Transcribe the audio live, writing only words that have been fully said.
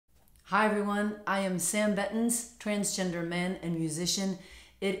Hi everyone, I am Sam Bettens, transgender man and musician.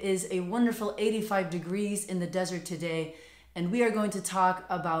 It is a wonderful 85 degrees in the desert today, and we are going to talk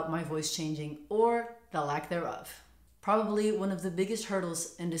about my voice changing, or the lack thereof. Probably one of the biggest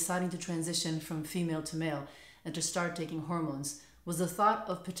hurdles in deciding to transition from female to male and to start taking hormones was the thought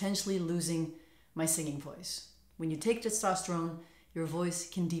of potentially losing my singing voice. When you take testosterone, your voice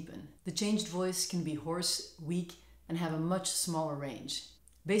can deepen. The changed voice can be hoarse, weak, and have a much smaller range.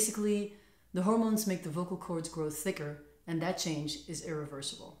 Basically, the hormones make the vocal cords grow thicker, and that change is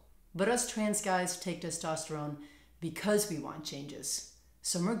irreversible. But us trans guys take testosterone because we want changes.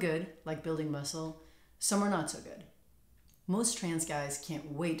 Some are good, like building muscle, some are not so good. Most trans guys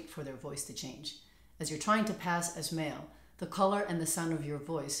can't wait for their voice to change. As you're trying to pass as male, the color and the sound of your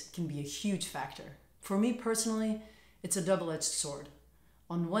voice can be a huge factor. For me personally, it's a double-edged sword.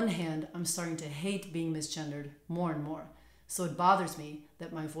 On one hand, I'm starting to hate being misgendered more and more. So it bothers me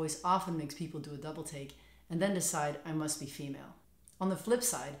that my voice often makes people do a double take and then decide I must be female. On the flip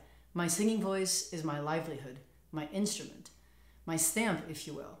side, my singing voice is my livelihood, my instrument, my stamp, if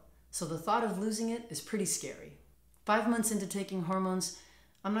you will. So the thought of losing it is pretty scary. 5 months into taking hormones,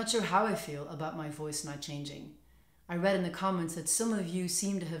 I'm not sure how I feel about my voice not changing. I read in the comments that some of you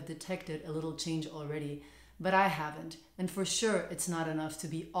seem to have detected a little change already, but I haven't, and for sure it's not enough to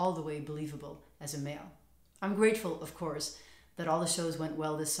be all the way believable as a male. I'm grateful, of course, that all the shows went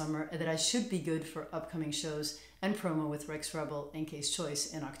well this summer and that I should be good for upcoming shows and promo with Rex Rebel and Case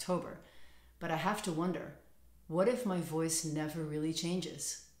Choice in October. But I have to wonder, what if my voice never really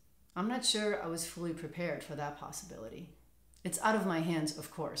changes? I'm not sure I was fully prepared for that possibility. It's out of my hands,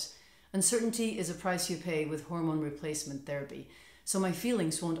 of course. Uncertainty is a price you pay with hormone replacement therapy, so my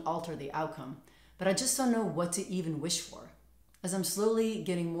feelings won't alter the outcome, but I just don't know what to even wish for. As I'm slowly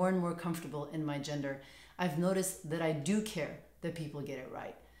getting more and more comfortable in my gender, I've noticed that I do care that people get it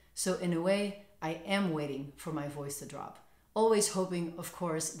right. So in a way, I am waiting for my voice to drop. Always hoping, of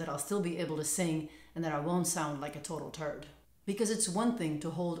course, that I'll still be able to sing and that I won't sound like a total turd. Because it's one thing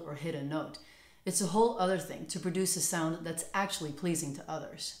to hold or hit a note. It's a whole other thing to produce a sound that's actually pleasing to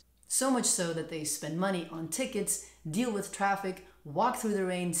others. So much so that they spend money on tickets, deal with traffic, walk through the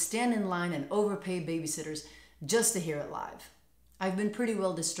rain, stand in line, and overpay babysitters just to hear it live. I've been pretty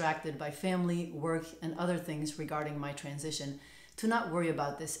well distracted by family, work, and other things regarding my transition to not worry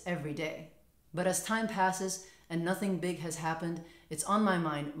about this every day. But as time passes and nothing big has happened, it's on my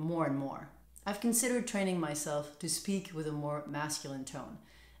mind more and more. I've considered training myself to speak with a more masculine tone,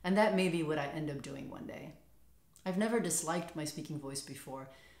 and that may be what I end up doing one day. I've never disliked my speaking voice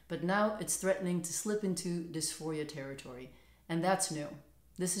before, but now it's threatening to slip into dysphoria territory, and that's new.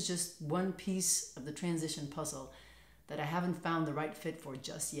 This is just one piece of the transition puzzle that I haven't found the right fit for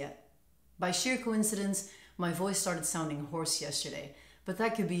just yet. By sheer coincidence, my voice started sounding hoarse yesterday, but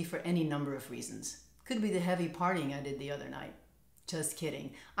that could be for any number of reasons. Could be the heavy partying I did the other night. Just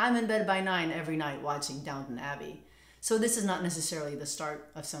kidding. I'm in bed by 9 every night watching Downton Abbey. So this is not necessarily the start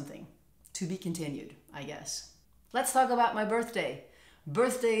of something. To be continued, I guess. Let's talk about my birthday.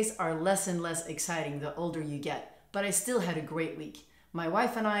 Birthdays are less and less exciting the older you get, but I still had a great week. My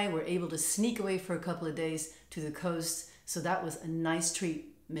wife and I were able to sneak away for a couple of days to the coast, so that was a nice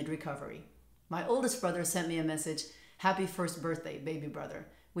treat mid-recovery. My oldest brother sent me a message, "Happy first birthday, baby brother,"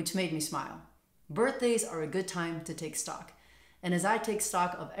 which made me smile. Birthdays are a good time to take stock. And as I take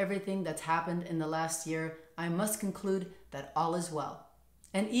stock of everything that's happened in the last year, I must conclude that all is well.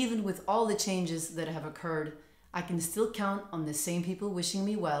 And even with all the changes that have occurred, I can still count on the same people wishing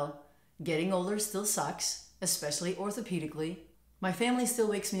me well. Getting older still sucks, especially orthopedically. My family still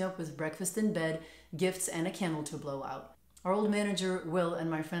wakes me up with breakfast in bed, gifts, and a candle to blow out. Our old manager, Will, and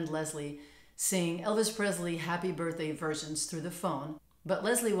my friend Leslie sing Elvis Presley happy birthday versions through the phone, but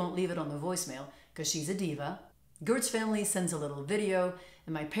Leslie won't leave it on the voicemail because she's a diva. Gert's family sends a little video,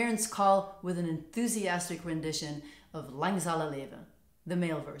 and my parents call with an enthusiastic rendition of Lang zal leven, the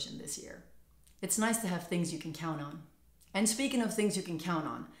male version this year. It's nice to have things you can count on. And speaking of things you can count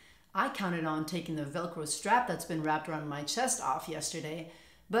on, I counted on taking the Velcro strap that's been wrapped around my chest off yesterday,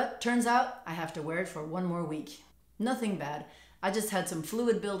 but turns out I have to wear it for one more week. Nothing bad. I just had some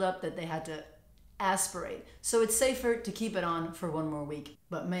fluid buildup that they had to aspirate, so it's safer to keep it on for one more week.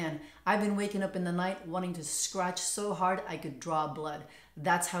 But man, I've been waking up in the night wanting to scratch so hard I could draw blood.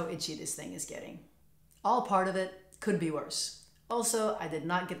 That's how itchy this thing is getting. All part of it, could be worse. Also, I did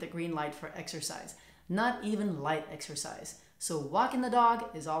not get the green light for exercise. Not even light exercise. So walking the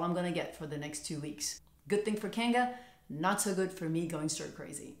dog is all I'm gonna get for the next 2 weeks. Good thing for Kanga, not so good for me going stir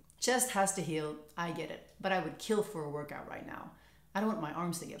crazy. Chest has to heal, I get it, but I would kill for a workout right now. I don't want my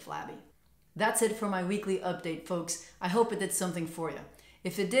arms to get flabby. That's it for my weekly update, folks. I hope it did something for you.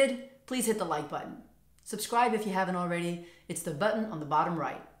 If it did, please hit the like button. Subscribe if you haven't already. It's the button on the bottom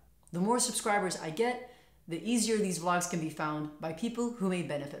right. The more subscribers I get, the easier these vlogs can be found by people who may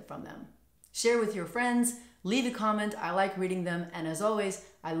benefit from them. Share with your friends, leave a comment, I like reading them, and as always,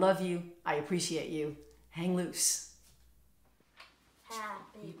 I love you, I appreciate you. Hang loose.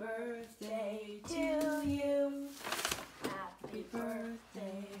 Happy birthday to you. Happy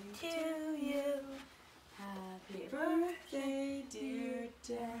birthday to you. Happy birthday, dear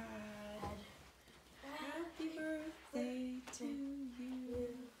Dad. Happy birthday to you.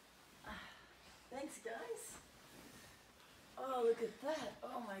 Thanks, guys. Oh, look at that.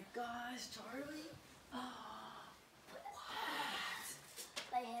 Oh my gosh, Charlie. Oh, what?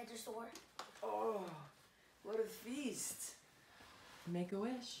 My hands are sore. Oh, what a feast. Make a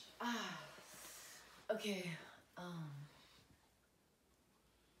wish. Okay.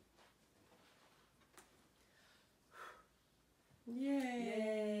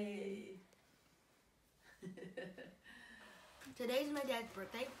 Yay. Today's my dad's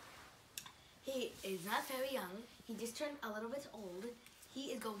birthday. He is not very young. He just turned a little bit old.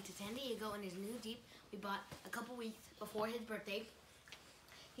 He is going to San Diego in his new Jeep we bought a couple weeks before his birthday.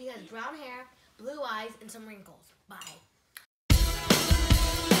 He has brown hair, blue eyes, and some wrinkles. Bye.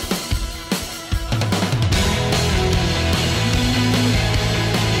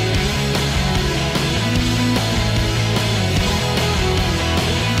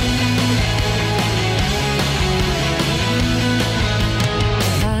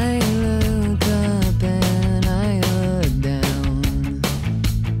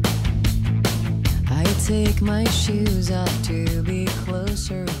 Take my shoes off to